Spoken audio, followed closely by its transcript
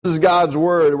This is God's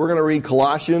Word. We're going to read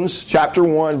Colossians chapter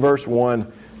 1, verse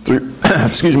 1 through,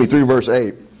 through verse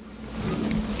 8.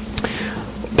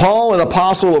 Paul, an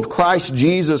apostle of Christ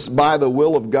Jesus by the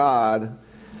will of God,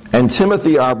 and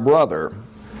Timothy our brother,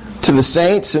 to the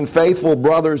saints and faithful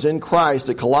brothers in Christ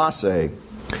at Colossae,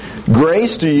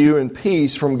 grace to you and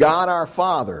peace from God our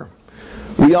Father.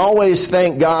 We always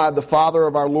thank God, the Father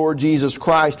of our Lord Jesus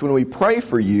Christ, when we pray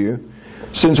for you,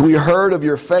 since we heard of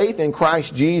your faith in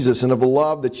Christ Jesus and of the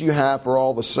love that you have for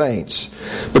all the saints,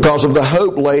 because of the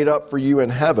hope laid up for you in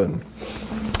heaven.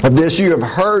 Of this you have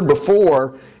heard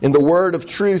before in the word of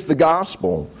truth, the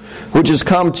gospel, which has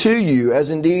come to you, as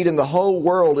indeed in the whole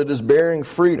world it is bearing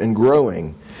fruit and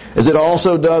growing, as it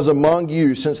also does among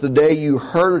you since the day you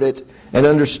heard it and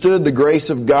understood the grace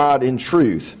of God in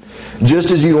truth,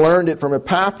 just as you learned it from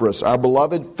Epaphras, our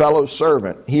beloved fellow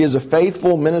servant. He is a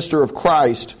faithful minister of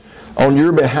Christ on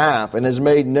your behalf, and has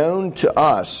made known to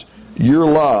us your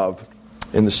love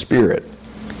in the Spirit.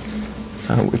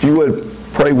 If you would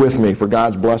pray with me for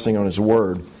God's blessing on His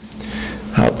Word.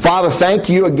 Father, thank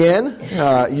you again.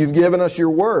 You've given us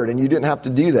your Word, and you didn't have to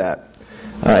do that.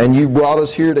 And you've brought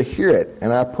us here to hear it.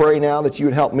 And I pray now that you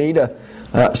would help me to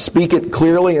speak it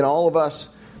clearly, and all of us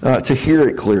to hear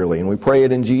it clearly. And we pray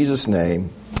it in Jesus'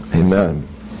 name. Amen.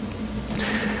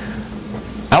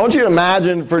 I want you to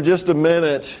imagine for just a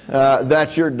minute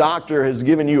that your doctor has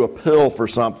given you a pill for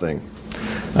something.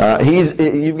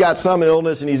 You've got some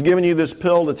illness and he's given you this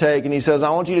pill to take, and he says, I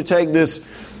want you to take this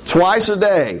twice a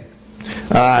day.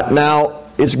 Now,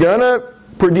 it's going to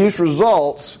produce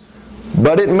results,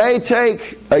 but it may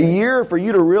take a year for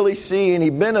you to really see any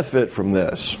benefit from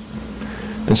this.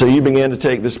 And so you begin to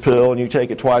take this pill, and you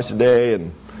take it twice a day,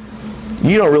 and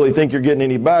you don't really think you're getting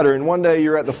any better. And one day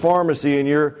you're at the pharmacy and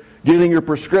you're getting your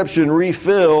prescription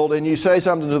refilled, and you say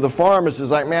something to the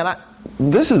pharmacist like, man,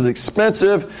 this is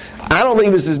expensive. I don't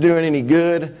think this is doing any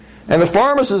good. And the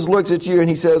pharmacist looks at you and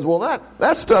he says, well,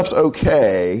 that stuff's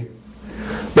okay,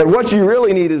 but what you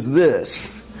really need is this.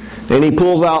 And he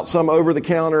pulls out some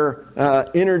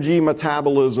over-the-counter energy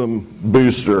metabolism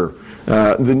booster,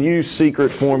 the new secret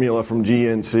formula from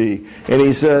GNC. And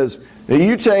he says, now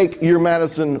you take your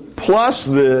medicine plus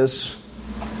this,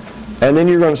 and then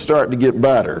you're going to start to get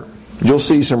better. You'll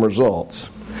see some results.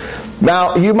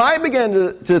 Now, you might begin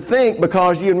to think,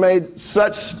 because you had made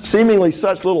seemingly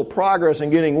such little progress in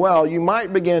getting well, you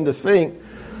might begin to think,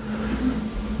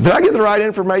 did I get the right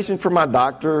information from my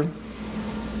doctor?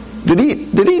 Did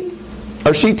he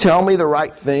or she tell me the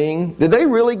right thing? Did they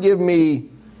really give me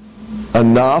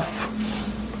enough?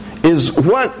 Is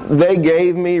what they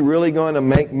gave me really going to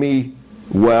make me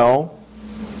well?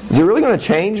 Is it really going to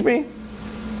change me?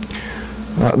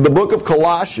 The book of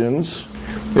Colossians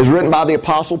is written by the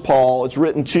Apostle Paul. It's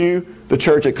written to the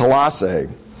church at Colossae.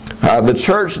 The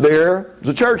church there is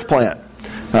a church plant.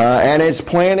 And it's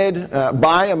planted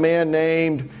by a man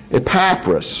named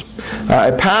Epaphras.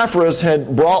 Epaphras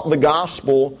had brought the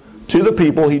gospel to the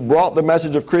people. He'd brought the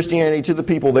message of Christianity to the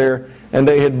people there, and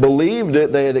they had believed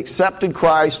it. They had accepted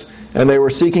Christ, and they were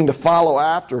seeking to follow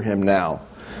after him now.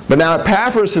 But now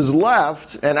Epaphras has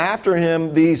left, and after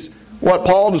him what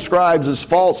Paul describes as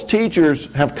false teachers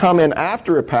have come in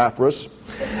after Epaphras,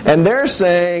 and they're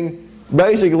saying,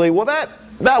 basically, well,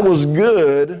 that was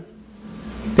good.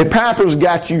 Epaphras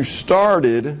got you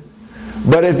started,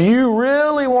 but if you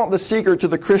really want the secret to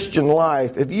the Christian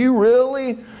life, if you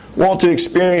really want to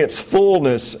experience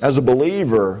fullness as a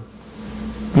believer,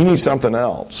 you need something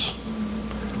else.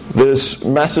 This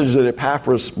message that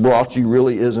Epaphras brought you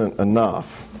really isn't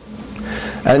enough.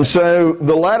 And so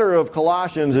the letter of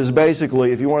Colossians is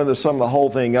basically, if you wanted to sum the whole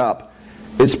thing up,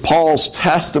 it's Paul's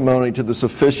testimony to the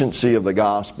sufficiency of the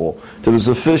gospel, to the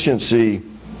sufficiency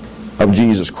of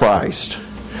Jesus Christ.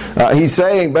 He's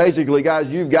saying basically,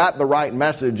 guys, you've got the right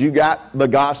message. You got the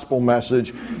gospel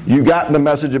message. You got the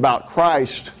message about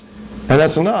Christ, and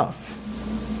that's enough.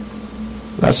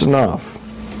 That's enough.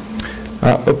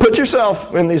 But put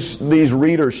yourself in these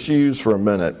readers' shoes for a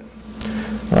minute.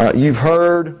 You've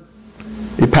heard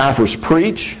Epaphras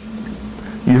preach.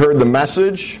 You heard the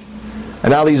message.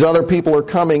 And now these other people are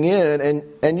coming in,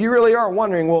 and you really are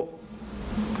wondering, well,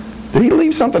 did he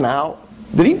leave something out?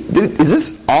 Is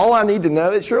this all I need to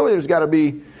know? Surely there's got to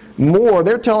be more.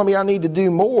 They're telling me I need to do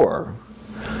more.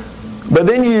 But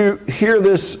then you hear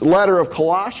this letter of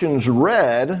Colossians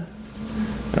read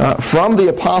from the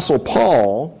Apostle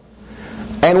Paul,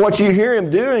 and what you hear him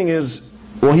doing is,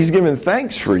 well, he's giving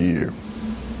thanks for you.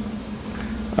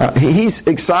 He's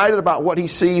excited about what he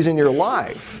sees in your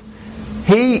life.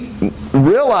 He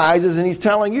realizes, and he's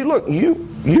telling you, look,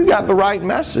 you got the right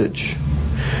message.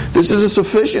 This is a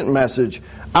sufficient message.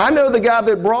 I know the guy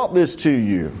that brought this to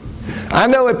you. I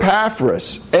know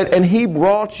Epaphras, and he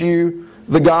brought you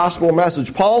the gospel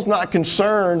message. Paul's not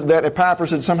concerned that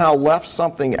Epaphras had somehow left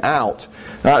something out.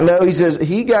 No, he says,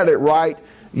 he got it right,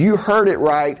 you heard it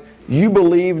right, you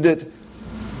believed it,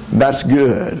 that's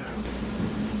good.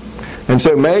 And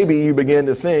so maybe you begin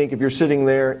to think, if you're sitting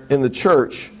there in the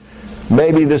church,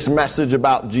 maybe this message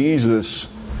about Jesus,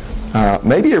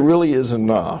 maybe it really is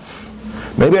enough.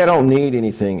 Maybe I don't need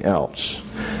anything else.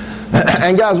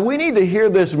 And guys, we need to hear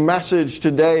this message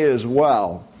today as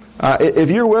well. If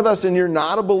you're with us and you're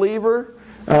not a believer,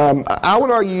 I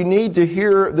would argue you need to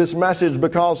hear this message,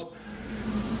 because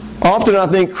often I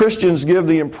think Christians give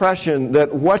the impression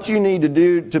that what you need to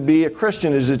do to be a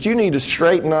Christian is that you need to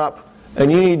straighten up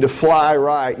and you need to fly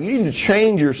right. You need to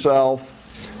change yourself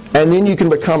and then you can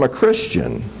become a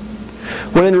Christian.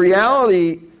 When in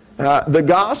reality, the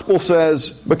gospel says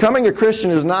becoming a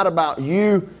Christian is not about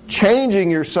you changing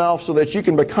yourself so that you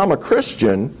can become a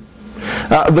Christian.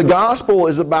 The gospel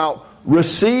is about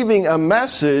receiving a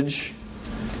message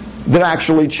that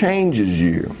actually changes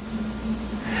you.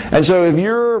 And so if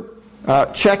you're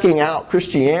checking out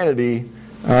Christianity,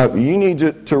 you need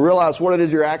to realize what it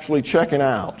is you're actually checking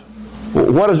out.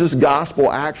 What does this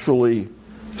gospel actually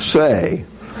say?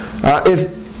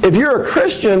 If you're a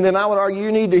Christian, then I would argue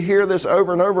you need to hear this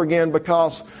over and over again,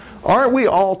 because aren't we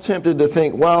all tempted to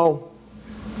think, well,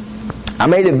 I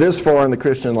made it this far in the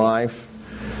Christian life,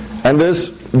 and this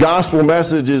gospel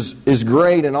message is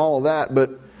great and all of that,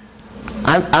 but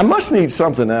I must need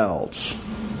something else,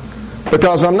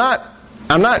 because I'm not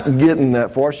getting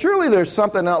that far. Surely there's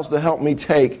something else to help me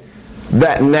take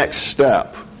that next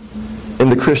step in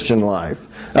the Christian life.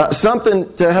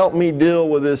 Something to help me deal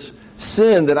with this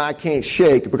sin that I can't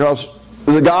shake, because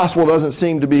the gospel doesn't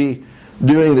seem to be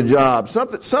doing the job.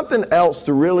 Something else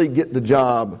to really get the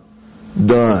job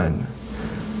done.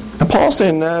 And Paul's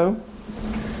saying, no.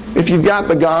 If you've got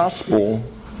the gospel,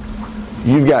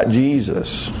 you've got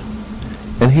Jesus.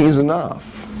 And He's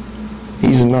enough.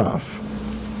 He's enough.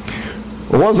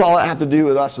 Well, what does all that have to do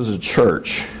with us as a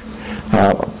church?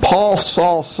 Paul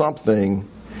saw something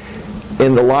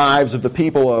in the lives of the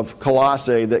people of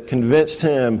Colossae that convinced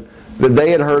him that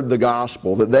they had heard the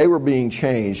gospel, that they were being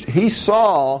changed. He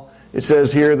saw, it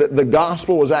says here, that the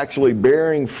gospel was actually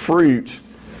bearing fruit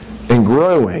and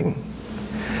growing.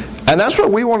 And that's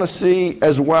what we want to see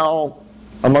as well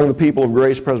among the people of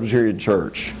Grace Presbyterian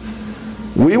Church.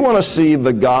 We want to see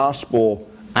the gospel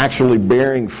actually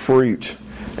bearing fruit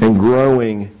and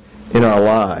growing in our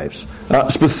lives.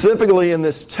 Specifically in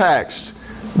this text,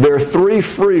 there are 3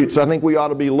 fruits I think we ought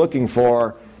to be looking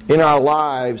for in our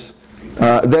lives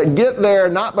that get there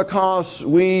not because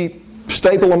we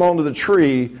staple them onto the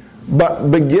tree, but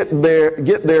get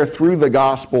there through the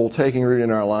gospel taking root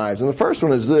in our lives. And the first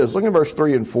one is this. Look at verse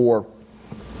 3 and 4.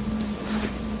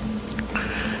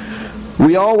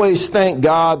 We always thank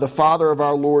God, the Father of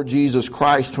our Lord Jesus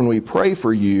Christ, when we pray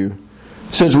for you,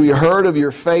 since we heard of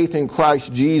your faith in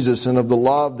Christ Jesus and of the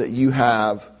love that you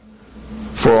have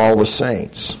for all the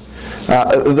saints.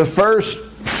 The first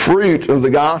fruit of the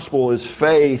gospel is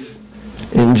faith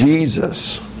in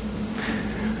Jesus.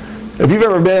 If you've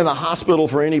ever been in a hospital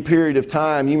for any period of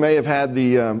time, you may have had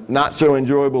the not so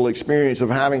enjoyable experience of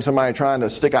having somebody trying to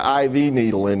stick an IV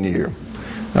needle in you.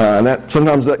 And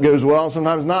sometimes that goes well,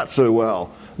 sometimes not so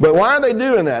well. But why are they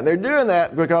doing that? They're doing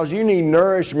that because you need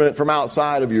nourishment from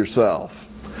outside of yourself.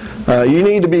 You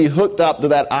need to be hooked up to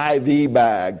that IV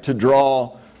bag to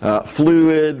draw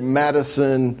fluid,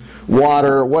 medicine,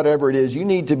 water, whatever it is. You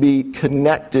need to be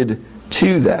connected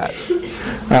to that.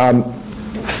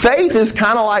 Faith is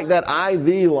kind of like that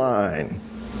IV line.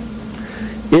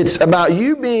 It's about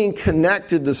you being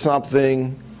connected to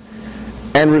something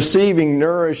and receiving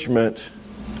nourishment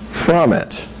from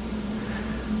it.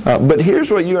 But here's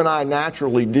what you and I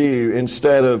naturally do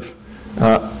instead of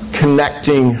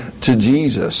connecting to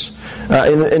Jesus.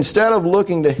 Instead of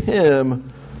looking to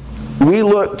Him, we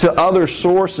look to other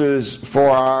sources for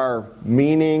our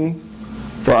meaning,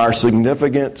 for our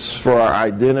significance, for our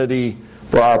identity,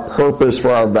 for our purpose, for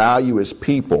our value as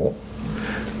people.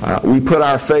 We put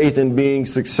our faith in being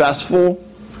successful.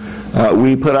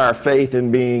 We put our faith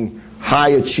in being high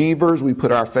achievers. We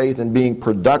put our faith in being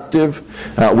productive.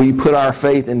 We put our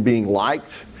faith in being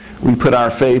liked. We put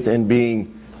our faith in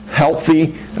being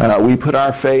healthy. We put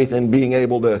our faith in being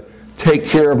able to take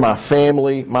care of my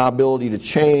family, my ability to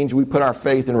change. We put our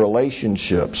faith in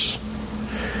relationships.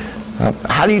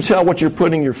 How do you tell what you're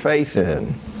putting your faith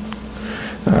in?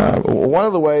 One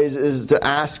of the ways is to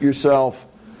ask yourself,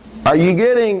 are you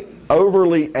getting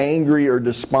overly angry or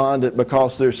despondent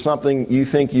because there's something you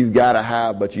think you've got to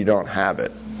have but you don't have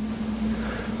it?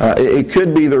 It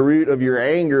could be the root of your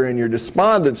anger and your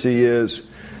despondency is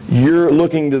you're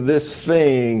looking to this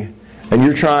thing and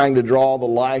you're trying to draw the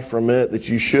life from it that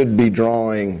you should be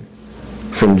drawing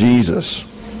from Jesus.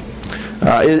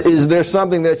 Is there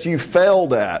something that you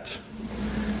failed at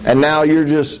and now you're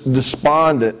just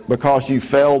despondent because you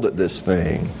failed at this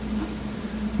thing?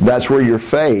 That's where your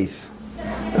faith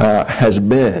has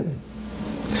been.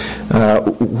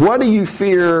 What do you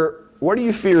fear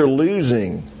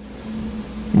losing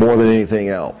more than anything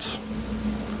else?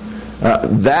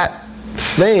 That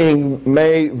thing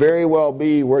may very well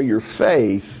be where your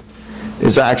faith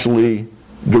is actually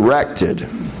directed.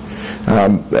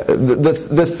 That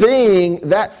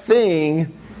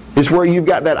thing is where you've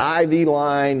got that IV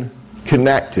line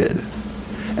connected.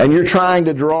 And you're trying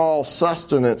to draw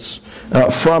sustenance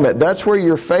from it. That's where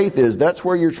your faith is. That's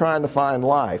where you're trying to find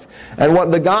life. And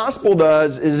what the gospel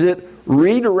does is it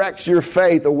redirects your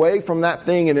faith away from that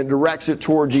thing and it directs it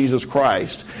toward Jesus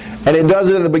Christ. And it does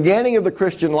it at the beginning of the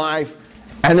Christian life,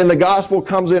 and then the gospel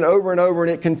comes in over and over,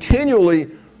 and it continually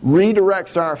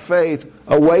redirects our faith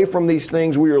away from these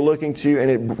things we are looking to, and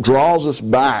it draws us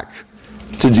back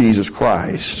to Jesus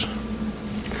Christ.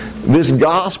 This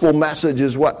gospel message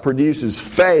is what produces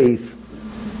faith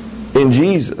in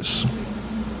Jesus.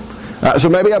 So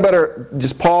maybe I better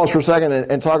just pause for a second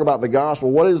and talk about the gospel.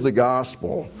 What is the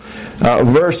gospel?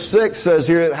 Verse 6 says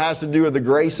here it has to do with the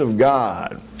grace of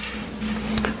God.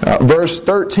 Verse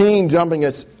 13, jumping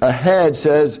ahead,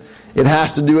 says it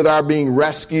has to do with our being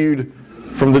rescued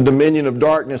from the dominion of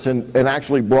darkness and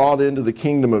actually brought into the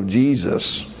kingdom of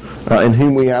Jesus, in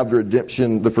whom we have the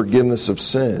redemption, the forgiveness of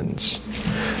sins.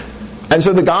 And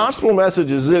so the gospel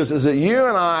message is this, is that you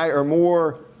and I are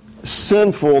more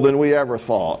sinful than we ever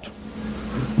thought,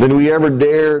 than we ever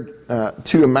dared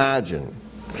to imagine.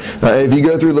 If you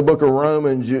go through the book of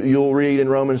Romans, you'll read in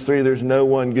Romans 3, there's no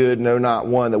one good, no, not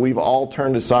one, that we've all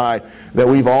turned aside, that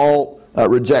we've all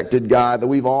rejected God, that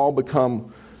we've all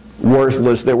become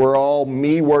worthless, that we're all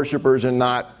me worshipers and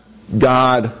not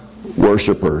God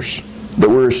worshipers, that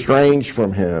we're estranged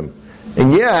from Him.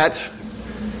 And yet,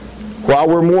 while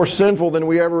we're more sinful than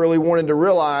we ever really wanted to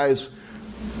realize,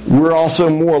 we're also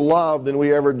more loved than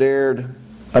we ever dared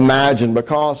imagine,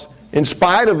 because in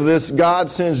spite of this, God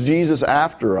sends Jesus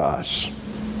after us.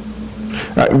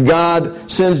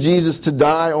 God sends Jesus to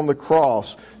die on the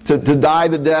cross, to die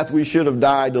the death we should have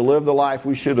died, to live the life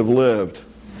we should have lived.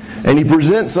 And He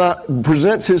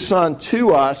presents His Son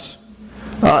to us,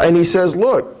 and He says,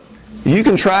 look, you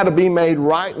can try to be made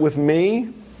right with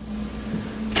me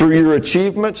through your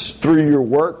achievements, through your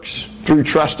works, through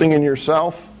trusting in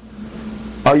yourself,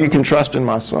 or you can trust in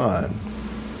my Son.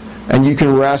 And you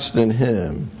can rest in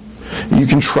Him. You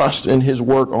can trust in His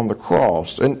work on the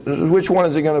cross. And which one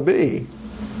is it going to be?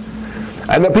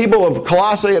 And the people of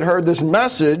Colossae had heard this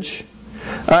message,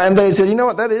 and they said, you know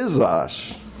what, that is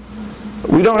us.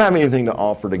 We don't have anything to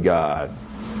offer to God.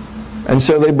 And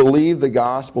so they believed the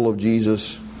gospel of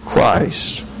Jesus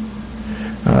Christ.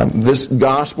 This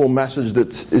gospel message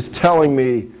that is telling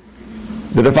me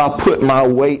that if I put my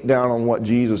weight down on what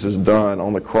Jesus has done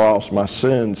on the cross, my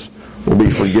sins will be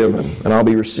forgiven, and I'll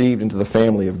be received into the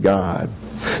family of God.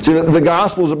 See, the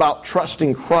gospel is about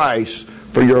trusting Christ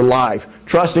for your life,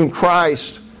 trusting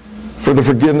Christ for the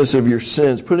forgiveness of your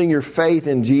sins, putting your faith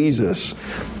in Jesus.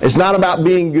 It's not about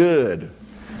being good.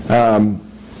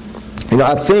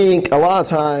 I think a lot of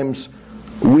times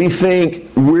we think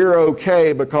we're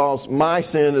okay because my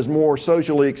sin is more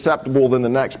socially acceptable than the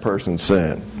next person's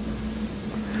sin.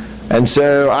 And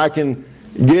so I can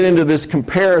get into this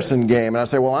comparison game, and I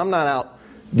say, well, I'm not out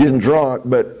getting drunk,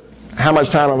 but how much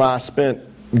time have I spent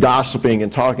gossiping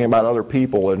and talking about other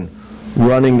people and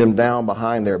running them down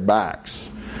behind their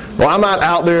backs? Well, I'm not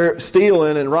out there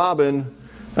stealing and robbing,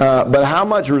 but how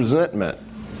much resentment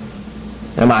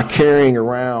am I carrying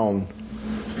around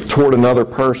toward another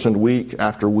person week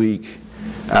after week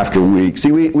after week?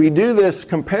 See, we do this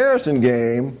comparison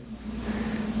game,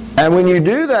 and when you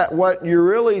do that, what you're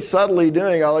really subtly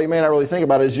doing, although you may not really think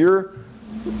about it, is you're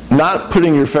not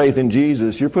putting your faith in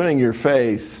Jesus, you're putting your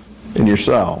faith in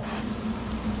yourself.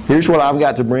 Here's what I've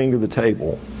got to bring to the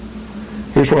table.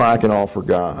 Here's what I can offer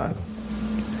God.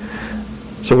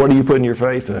 So what are you putting your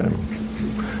faith in?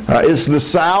 It's the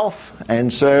South,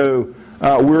 and so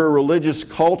we're a religious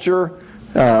culture,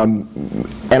 and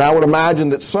I would imagine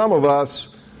that some of us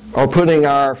are putting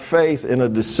our faith in a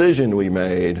decision we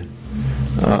made,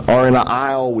 or in an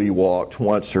aisle we walked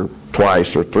once or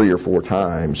twice or 3 or 4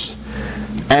 times,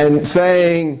 and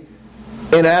saying,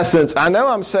 in essence, I know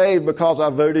I'm saved because I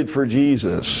voted for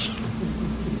Jesus.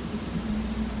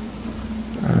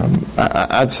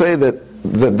 I'd say that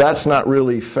that's not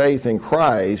really faith in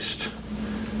Christ.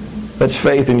 That's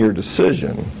faith in your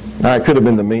decision. Now, it could have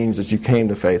been the means that you came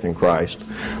to faith in Christ.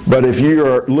 But if you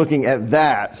are looking at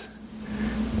that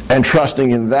and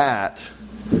trusting in that,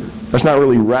 that's not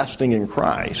really resting in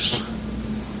Christ.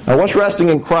 Now, what's resting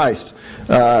in Christ?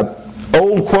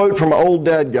 Old quote from an old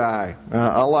dead guy.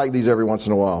 I like these every once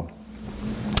in a while.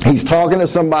 He's talking to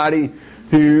somebody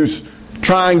who's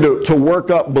trying to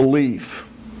work up belief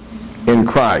in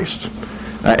Christ.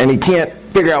 And he can't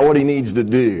figure out what he needs to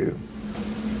do.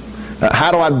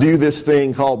 How do I do this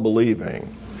thing called believing?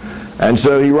 And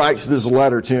so he writes this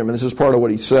letter to him, and this is part of what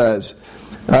he says.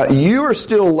 You are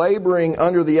still laboring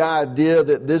under the idea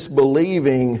that this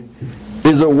believing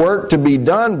is a work to be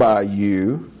done by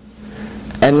you,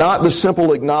 and not the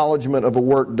simple acknowledgement of a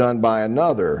work done by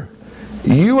another.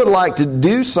 You would like to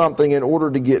do something in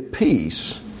order to get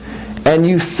peace, and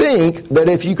you think that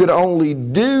if you could only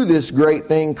do this great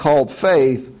thing called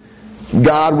faith,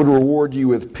 God would reward you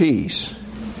with peace.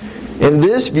 In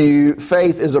this view,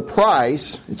 faith is a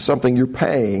price, it's something you're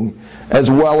paying,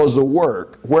 as well as a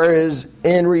work, whereas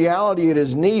in reality it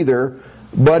is neither,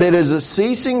 but it is a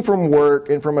ceasing from work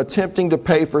and from attempting to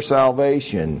pay for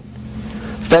salvation.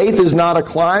 Faith is not a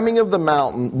climbing of the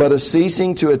mountain, but a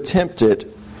ceasing to attempt it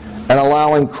and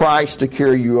allowing Christ to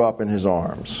carry you up in His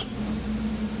arms.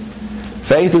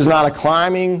 Faith is not a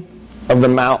climbing of the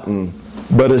mountain,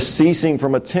 but a ceasing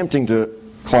from attempting to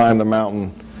climb the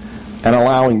mountain and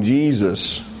allowing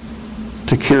Jesus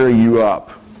to carry you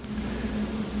up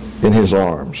in His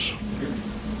arms.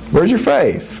 Where's your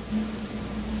faith?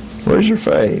 Where's your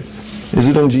faith? Is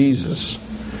it in Jesus?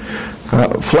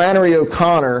 Flannery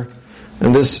O'Connor,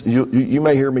 and this you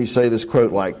may hear me say this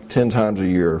quote like 10 times a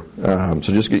year, so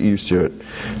just get used to it.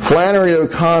 Flannery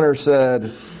O'Connor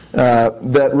said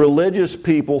that religious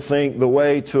people think the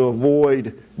way to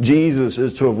avoid Jesus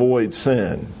is to avoid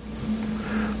sin.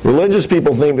 Religious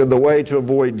people think that the way to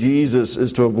avoid Jesus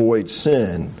is to avoid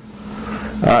sin.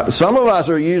 Some of us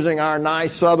are using our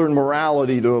nice southern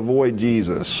morality to avoid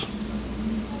Jesus.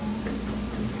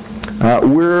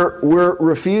 We're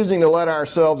refusing to let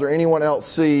ourselves or anyone else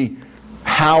see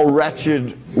how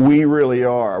wretched we really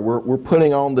are. We're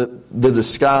putting on the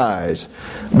disguise.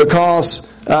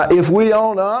 Because if we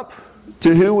own up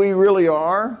to who we really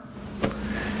are,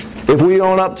 if we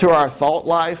own up to our thought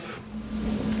life,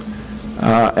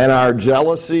 and our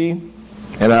jealousy,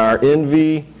 and our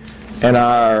envy, and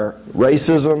our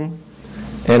racism,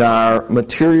 and our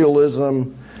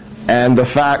materialism, and the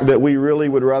fact that we really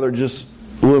would rather just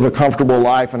live a comfortable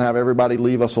life and have everybody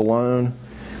leave us alone,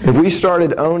 if we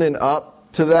started owning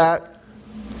up to that,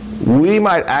 we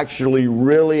might actually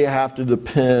really have to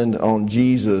depend on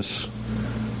Jesus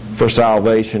for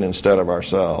salvation instead of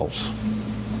ourselves.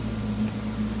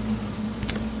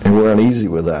 And we're uneasy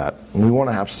with that. We want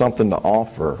to have something to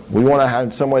offer. We want to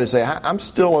have some way to say, I'm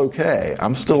still okay.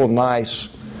 I'm still a nice,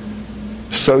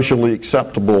 socially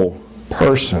acceptable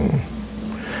person.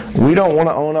 We don't want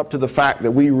to own up to the fact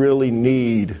that we really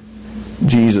need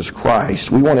Jesus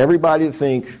Christ. We want everybody to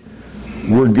think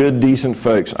we're good, decent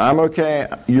folks. I'm okay.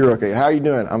 You're okay. How are you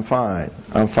doing? I'm fine.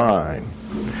 I'm fine.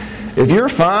 If you're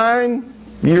fine,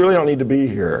 you really don't need to be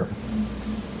here.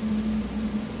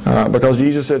 Because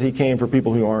Jesus said He came for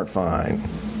people who aren't fine.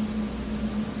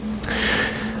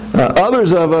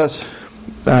 Others of us,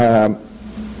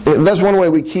 that's one way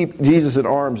we keep Jesus at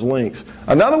arm's length.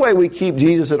 Another way we keep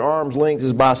Jesus at arm's length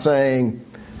is by saying,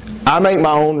 I make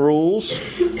my own rules.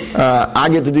 I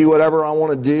get to do whatever I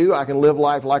want to do. I can live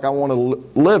life like I want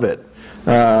to live it.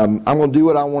 I'm going to do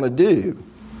what I want to do.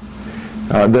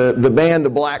 The band, the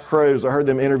Black Crowes, I heard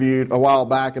them interviewed a while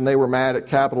back, and they were mad at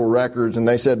Capitol Records, and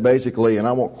they said basically, and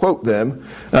I won't quote them,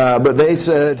 but they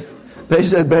said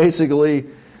basically,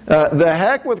 the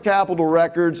heck with Capitol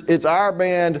Records, it's our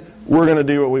band, we're going to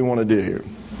do what we want to do.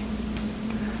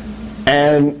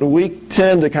 And we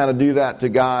tend to kind of do that to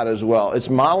God as well. It's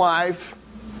my life,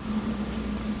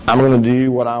 I'm going to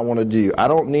do what I want to do. I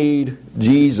don't need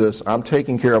Jesus, I'm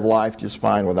taking care of life just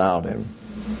fine without Him.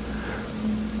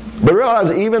 But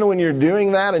realize, even when you're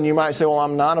doing that, and you might say, well,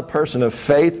 I'm not a person of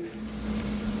faith,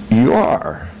 you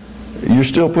are. You're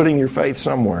still putting your faith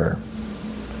somewhere.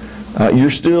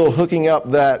 You're still hooking up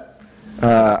that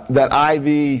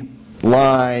IV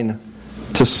line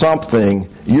to something.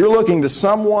 You're looking to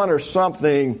someone or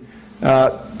something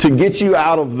to get you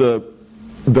out of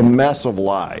the mess of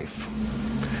life,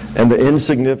 and the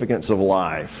insignificance of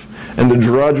life, and the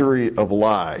drudgery of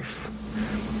life.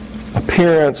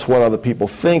 Appearance, what other people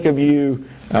think of you,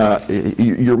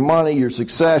 your money, your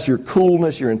success, your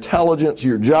coolness, your intelligence,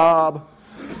 your job,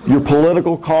 your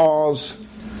political cause.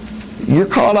 You're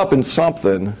caught up in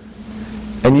something,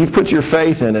 and you've put your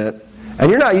faith in it, and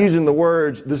you're not using the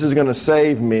words, this is going to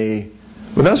save me,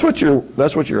 but that's what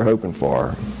you're hoping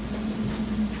for.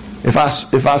 If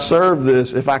I serve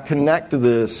this, if I connect to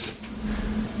this,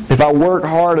 if I work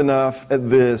hard enough at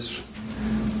this,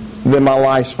 then my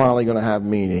life's finally going to have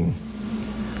meaning.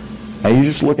 And you're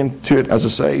just looking to it as a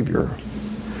Savior.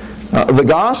 The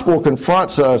gospel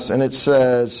confronts us and it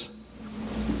says,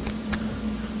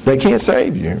 they can't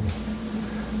save you.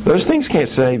 Those things can't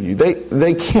save you.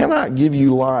 They cannot give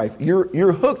you life.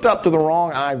 You're hooked up to the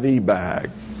wrong IV bag.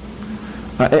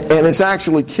 And it's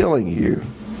actually killing you.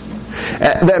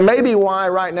 That may be why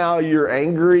right now you're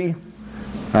angry,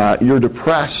 you're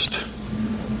depressed,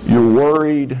 you're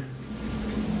worried,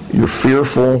 you're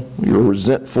fearful, you're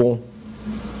resentful.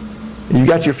 You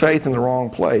got your faith in the wrong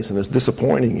place and it's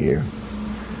disappointing you.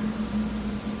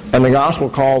 And the gospel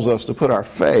calls us to put our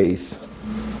faith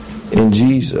in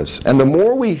Jesus. And the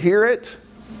more we hear it,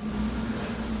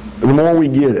 the more we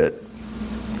get it.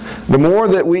 The more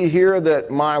that we hear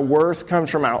that my worth comes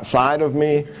from outside of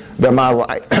me, that my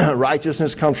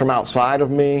righteousness comes from outside of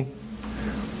me,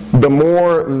 the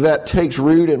more that takes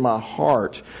root in my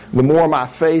heart, the more my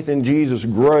faith in Jesus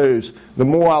grows, the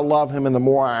more I love Him and the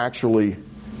more I actually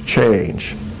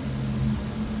change.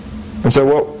 And so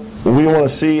what we want to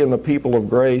see in the people of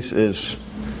grace is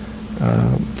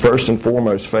first and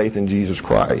foremost faith in Jesus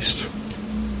Christ.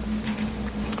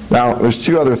 Now, there's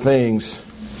two other things,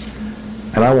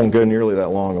 and I won't go nearly that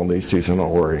long on these two, so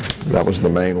don't worry. That was the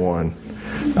main one.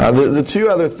 The two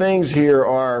other things here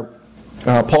are,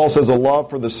 Paul says, a love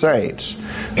for the saints.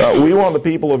 We want the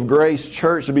people of Grace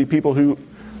Church to be people who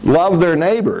love their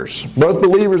neighbors, both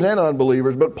believers and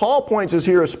unbelievers. But Paul points us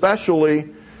here especially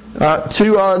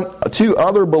to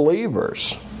other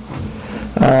believers.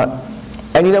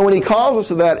 And when he calls us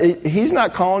to that, he's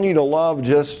not calling you to love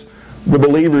just the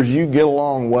believers you get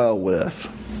along well with,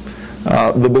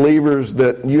 the believers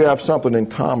that you have something in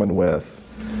common with.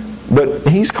 But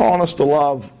he's calling us to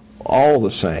love all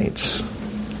the saints.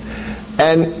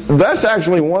 And that's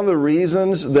actually one of the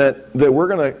reasons that we're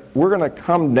gonna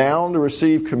come down to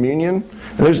receive communion.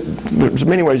 And there's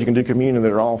many ways you can do communion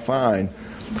that are all fine.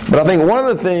 But I think one of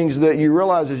the things that you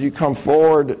realize as you come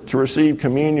forward to receive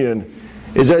communion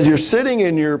is as you're sitting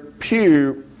in your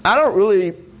pew, I don't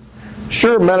really,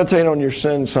 sure, meditate on your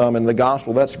sin some in the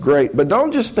gospel, that's great, but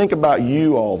don't just think about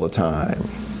you all the time.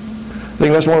 I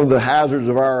think that's one of the hazards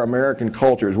of our American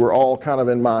culture is we're all kind of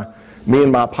in me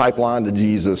and my pipeline to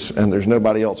Jesus, and there's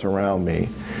nobody else around me.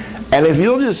 And if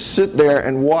you'll just sit there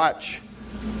and watch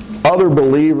other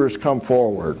believers come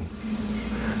forward,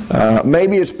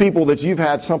 maybe it's people that you've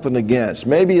had something against.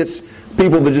 Maybe it's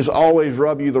people that just always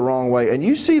rub you the wrong way. And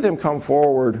you see them come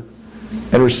forward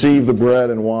and receive the bread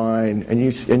and wine. And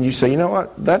you say, you know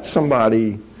what? That's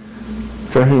somebody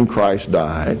for whom Christ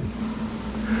died.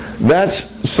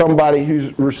 That's somebody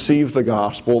who's received the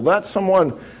gospel. That's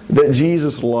someone that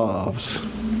Jesus loves.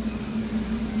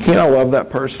 Can I love that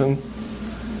person?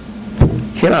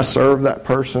 Can I serve that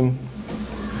person?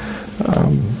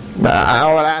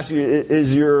 I would ask you,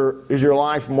 is your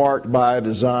life marked by a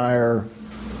desire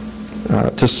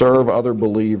to serve other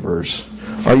believers?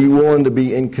 Are you willing to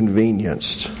be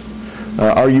inconvenienced?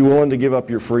 Are you willing to give up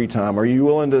your free time? Are you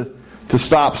willing to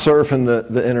stop surfing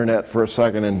the internet for a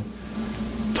second and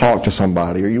talk to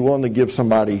somebody? Are you willing to give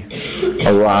somebody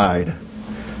a ride?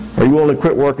 Are you willing to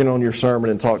quit working on your sermon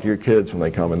and talk to your kids when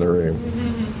they come in the room?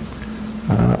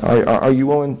 Are you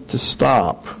willing to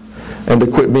stop and to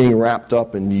quit being wrapped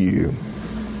up in you?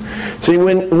 See,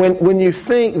 when you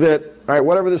think that, all right,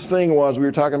 whatever this thing was we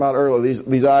were talking about earlier,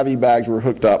 these IV bags were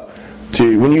hooked up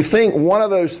to, when you think one of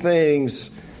those things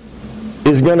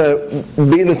is going to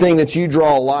be the thing that you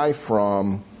draw life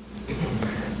from,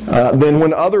 then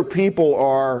when other people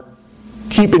are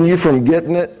keeping you from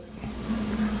getting it,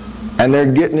 and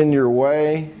they're getting in your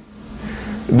way,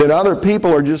 then other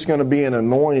people are just going to be an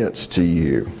annoyance to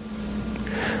you.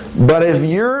 But if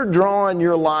you're drawing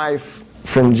your life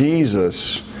from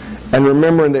Jesus and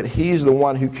remembering that He's the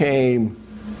one who came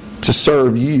to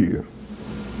serve you,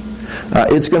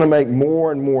 it's going to make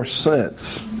more and more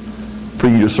sense for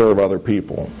you to serve other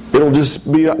people. It'll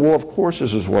just be, well, of course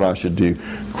this is what I should do.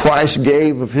 Christ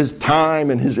gave of His time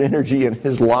and His energy and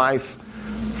His life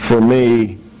for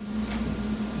me.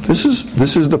 This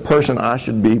is the person I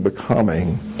should be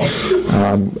becoming.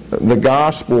 The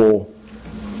gospel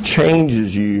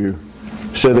changes you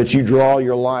so that you draw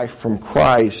your life from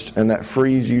Christ, and that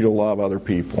frees you to love other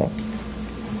people.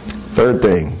 Third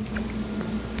thing,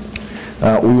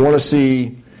 we want to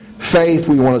see faith,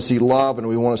 we want to see love, and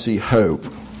we want to see hope,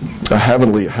 a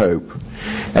heavenly hope.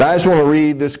 And I just want to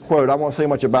read this quote. I won't say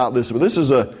much about this, but this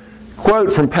is a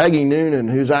quote from Peggy Noonan,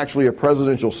 who's actually a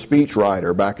presidential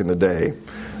speechwriter back in the day.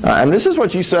 And this is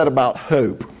what she said about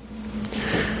hope.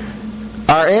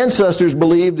 Our ancestors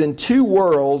believed in two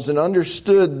worlds and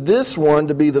understood this one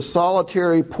to be the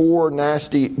solitary, poor,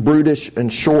 nasty, brutish,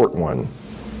 and short one.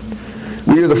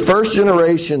 We are the first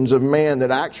generations of man that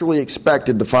actually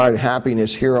expected to find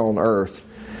happiness here on earth,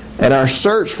 and our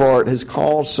search for it has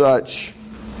caused such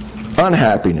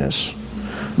unhappiness.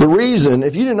 The reason,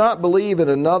 if you do not believe in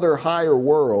another higher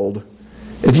world,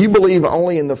 if you believe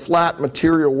only in the flat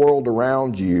material world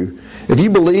around you, if you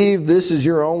believe this is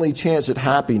your only chance at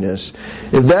happiness,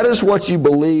 if that is what you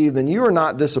believe, then you are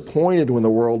not disappointed when the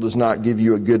world does not give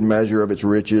you a good measure of its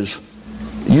riches.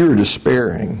 You are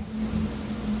despairing.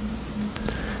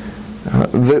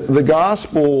 The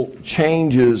gospel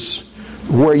changes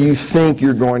where you think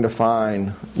you're going to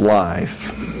find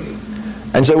life.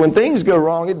 And so when things go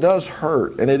wrong, it does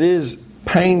hurt, and it is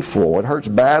painful. It hurts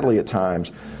badly at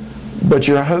times. But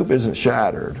your hope isn't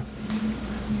shattered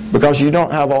because you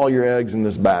don't have all your eggs in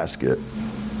this basket.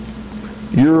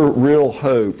 Your real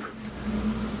hope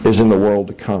is in the world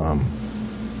to come.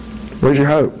 Where's your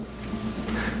hope?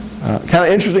 Kind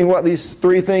of interesting what these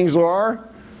three things are.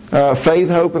 Faith,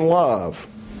 hope, and love.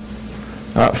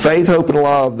 Faith, hope, and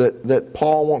love that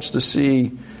Paul wants to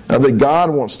see, that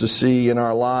God wants to see in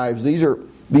our lives. These are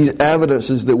these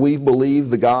evidences that we've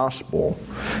believed the gospel.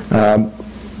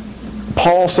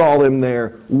 Paul saw them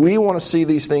there. We want to see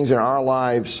these things in our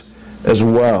lives as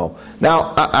well.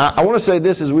 Now, I want to say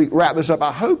this as we wrap this up.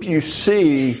 I hope you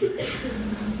see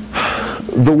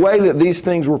the way that these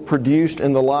things were produced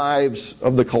in the lives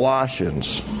of the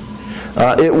Colossians.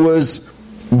 It was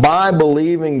by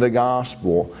believing the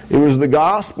gospel. It was the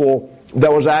gospel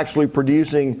that was actually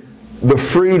producing the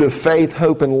fruit of faith,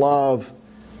 hope, and love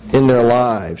in their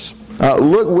lives.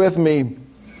 Look with me,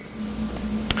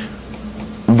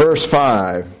 verse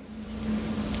 5.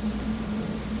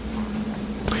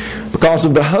 Because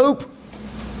of the hope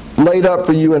laid up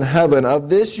for you in heaven, of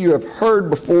this you have heard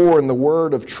before in the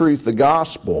word of truth, the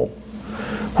gospel,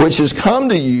 which has come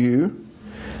to you,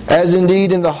 as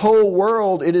indeed in the whole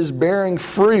world it is bearing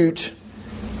fruit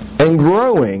and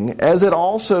growing, as it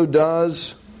also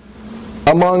does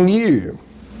among you.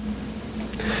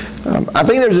 I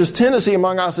think there's this tendency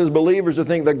among us as believers to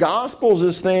think the gospel is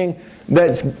this thing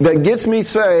that gets me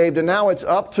saved, and now it's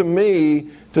up to me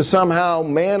to somehow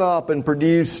man up and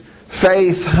produce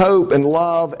faith, hope, and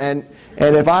love. And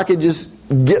if I could just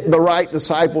get the right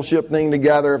discipleship thing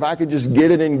together, if I could just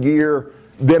get it in gear,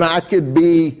 then I could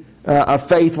be a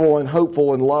faithful and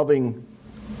hopeful and loving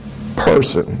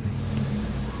person.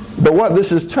 But what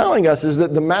this is telling us is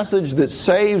that the message that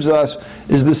saves us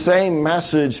is the same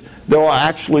message that will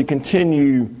actually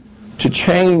continue to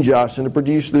change us and to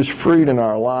produce this fruit in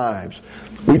our lives.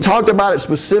 We talked about it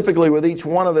specifically with each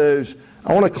one of those.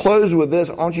 I want to close with this.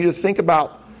 I want you to think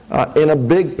about in a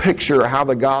big picture how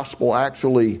the gospel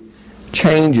actually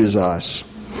changes us.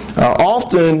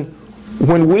 Often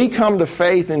when we come to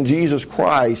faith in Jesus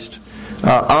Christ,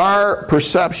 our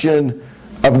perception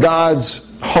of God's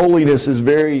holiness is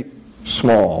very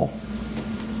small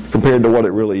compared to what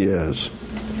it really is.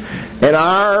 And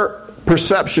our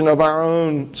perception of our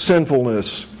own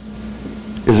sinfulness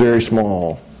is very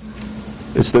small.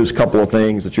 It's those couple of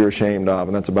things that you're ashamed of,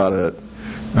 and that's about it.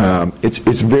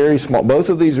 It's very small. Both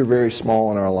of these are very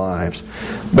small in our lives.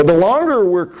 But the longer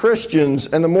we're Christians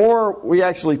and the more we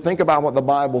actually think about what the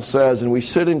Bible says and we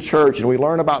sit in church and we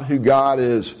learn about who God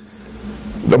is,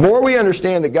 the more we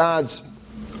understand that God's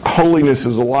holiness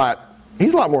is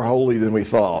He's a lot more holy than we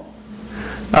thought.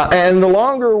 And the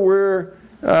longer we're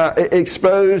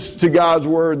exposed to God's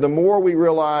Word, the more we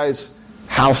realize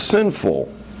how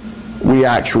sinful we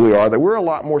actually are. That we're a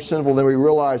lot more sinful than we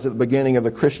realized at the beginning of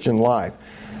the Christian life.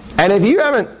 And if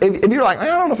you're like, I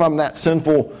don't know if I'm that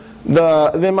sinful,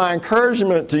 then my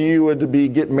encouragement to you would be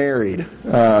get married.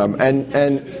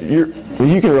 And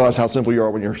you can realize how simple you are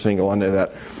when you're single. I know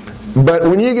that. But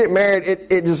when you get married,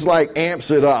 it just like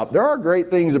amps it up. There are great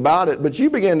things about it, but you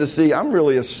begin to see I'm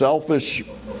really a selfish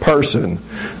person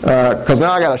because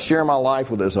now I got to share my life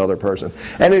with this other person.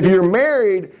 And if you're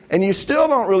married and you still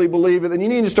don't really believe it, then you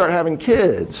need to start having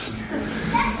kids.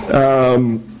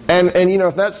 And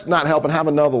if that's not helping, have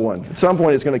another one. At some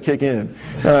point, it's going to kick in.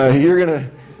 You're going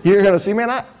to see, man,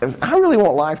 I really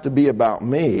want life to be about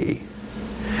me.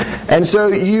 And so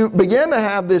you begin to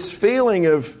have this feeling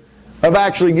of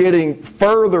actually getting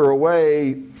further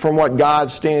away from what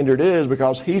God's standard is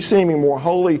because He's seeming more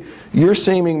holy, you're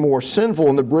seeming more sinful,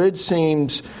 and the bridge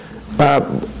seems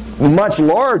much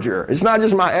larger. It's not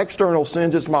just my external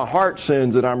sins, it's my heart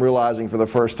sins that I'm realizing for the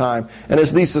first time. And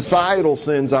it's these societal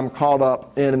sins I'm caught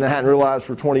up in and I hadn't realized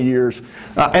for 20 years.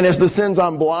 And it's the sins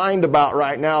I'm blind about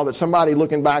right now that somebody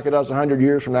looking back at us 100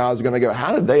 years from now is going to go,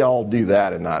 how did they all do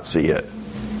that and not see it?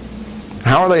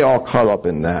 How are they all caught up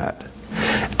in that?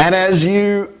 And as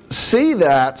you see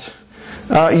that,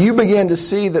 you begin to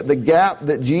see that the gap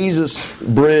that Jesus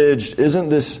bridged isn't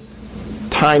this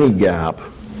tiny gap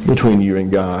between you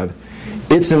and God.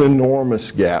 It's an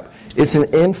enormous gap. It's an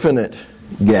infinite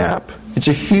gap. It's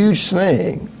a huge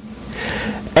thing.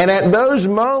 And at those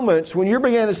moments, when you're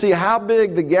beginning to see how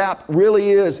big the gap really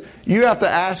is, you have to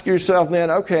ask yourself then,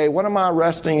 okay, what am I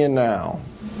resting in now?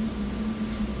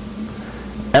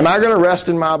 Am I going to rest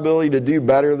in my ability to do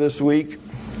better this week?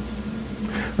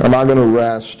 Or am I going to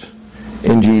rest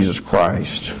in Jesus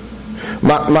Christ?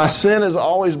 My sin is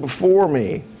always before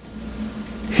me.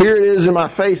 Here it is in my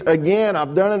face again.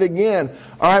 I've done it again.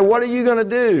 All right, what are you going to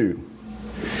do?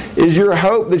 Is your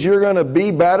hope that you're going to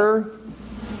be better?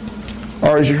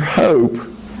 Or is your hope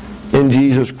in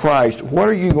Jesus Christ? What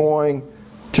are you going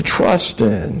to trust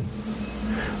in?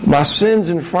 My sin's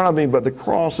in front of me, but the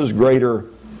cross is greater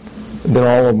than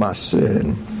all of my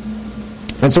sin.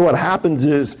 And so what happens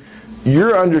is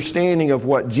your understanding of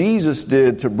what Jesus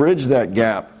did to bridge that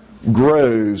gap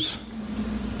grows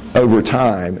over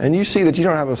time. And you see that you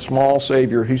don't have a small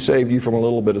Savior who saved you from a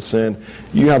little bit of sin.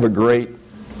 You have a great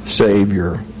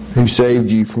Savior who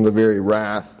saved you from the very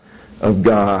wrath of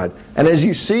God. And as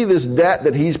you see this debt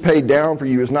that He's paid down for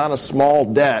you is not a small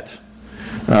debt.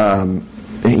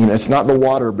 It's not the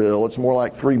water bill. It's more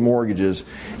like 3 mortgages.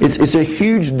 It's a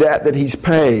huge debt that He's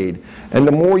paid. And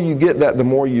the more you get that, the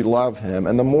more you love Him.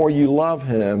 And the more you love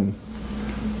Him,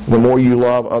 the more you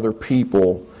love other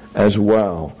people as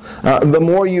well. The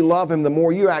more you love Him, the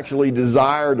more you actually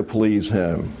desire to please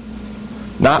Him.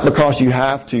 Not because you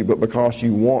have to, but because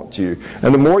you want to.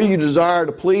 And the more you desire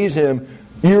to please Him,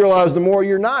 you realize the more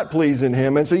you're not pleasing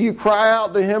Him. And so you cry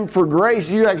out to Him for grace.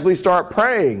 You actually start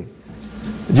praying,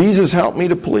 Jesus, help me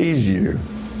to please You.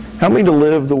 Help me to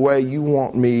live the way You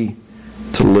want me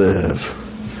to live.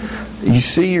 You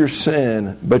see your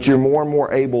sin, but you're more and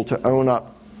more able to own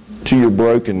up to your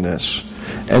brokenness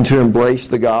and to embrace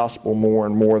the gospel more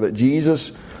and more, that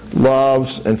Jesus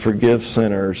loves and forgives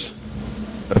sinners,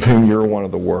 of whom you're one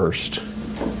of the worst.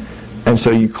 And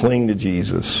so you cling to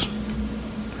Jesus.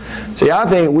 See, I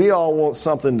think we all want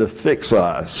something to fix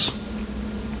us.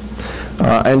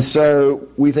 And so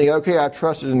we think, okay, I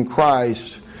trusted in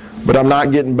Christ, but I'm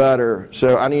not getting better,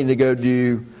 so I need to go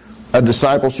do a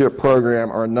discipleship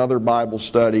program or another Bible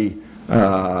study,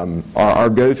 or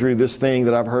go through this thing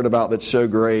that I've heard about that's so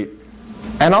great.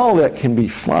 And all that can be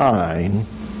fine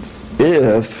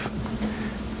if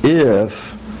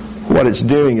what it's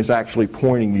doing is actually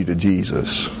pointing you to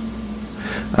Jesus.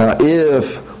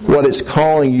 If what it's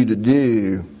calling you to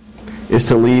do is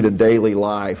to lead a daily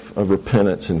life of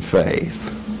repentance and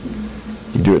faith.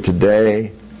 You do it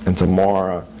today and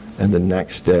tomorrow and the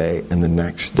next day and the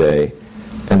next day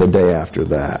and the day after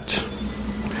that.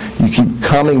 You keep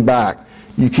coming back.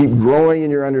 You keep growing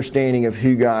in your understanding of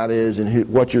who God is and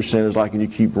what your sin is like, and you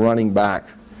keep running back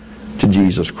to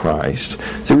Jesus Christ.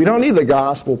 So we don't need the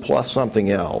gospel plus something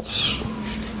else.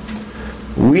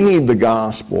 We need the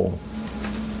gospel.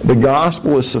 The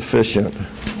gospel is sufficient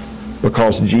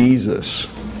because Jesus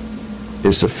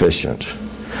is sufficient.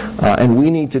 And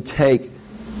we need to take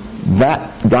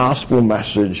that gospel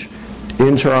message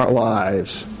into our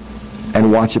lives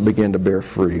and watch it begin to bear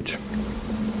fruit.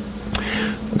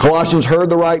 Colossians heard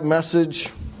the right message.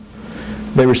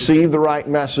 They received the right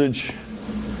message.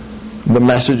 The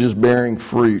message is bearing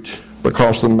fruit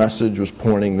because the message was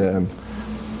pointing them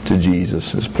to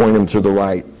Jesus. It's pointing them to the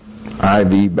right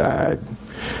IV bag.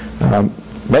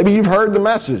 Maybe you've heard the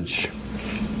message.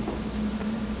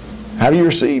 Have you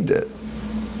received it?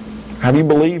 Have you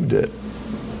believed it?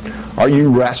 Are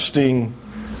you resting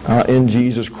in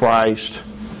Jesus Christ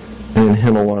and in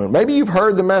Him alone? Maybe you've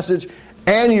heard the message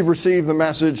and you've received the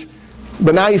message,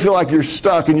 but now you feel like you're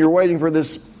stuck and you're waiting for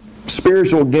this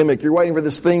spiritual gimmick. You're waiting for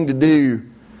this thing to do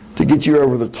to get you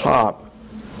over the top.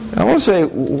 And I want to say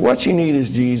what you need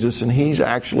is Jesus, and He's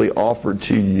actually offered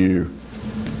to you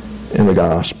in the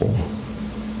gospel.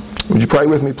 Would you pray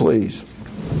with me, please?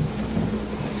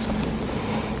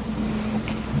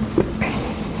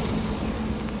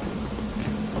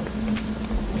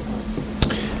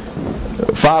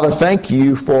 Father, thank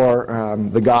You for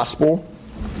the gospel.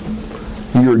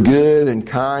 You're good and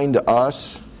kind to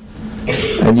us,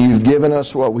 and You've given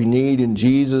us what we need in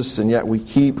Jesus, and yet we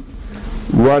keep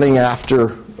running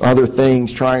after other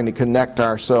things, trying to connect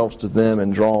ourselves to them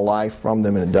and draw life from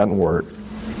them, and it doesn't work.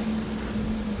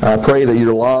 I pray that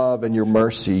your love and your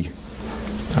mercy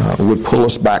would pull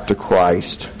us back to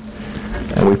Christ.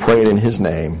 And we pray it in His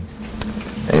name.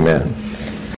 Amen.